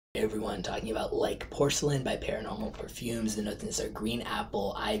everyone, talking about Like Porcelain by Paranormal Perfumes. The notes are green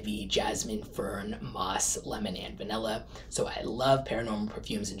apple, ivy, jasmine, fern, moss, lemon, and vanilla. So I love Paranormal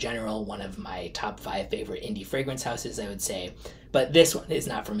Perfumes in general, one of my top 5 favorite indie fragrance houses, I would say. But this one is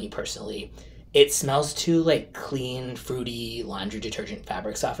not for me personally. It smells too like clean, fruity laundry detergent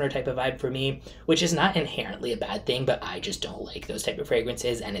fabric softener type of vibe for me, which is not inherently a bad thing, but I just don't like those type of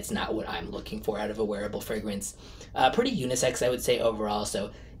fragrances, and it's not what I'm looking for out of a wearable fragrance. Pretty unisex, I would say, overall.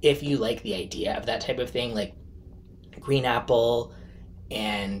 So if you like the idea of that type of thing, like green apple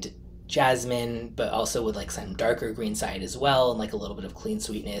and jasmine, but also with like some darker green side as well, and like a little bit of clean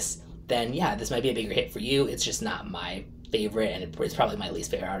sweetness, then yeah, this might be a bigger hit for you. It's just not my favorite, and it's probably my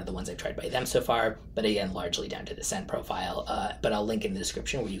least favorite out of the ones I've tried by them so far, but again, largely down to the scent profile. But I'll link in the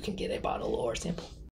description where you can get a bottle or sample.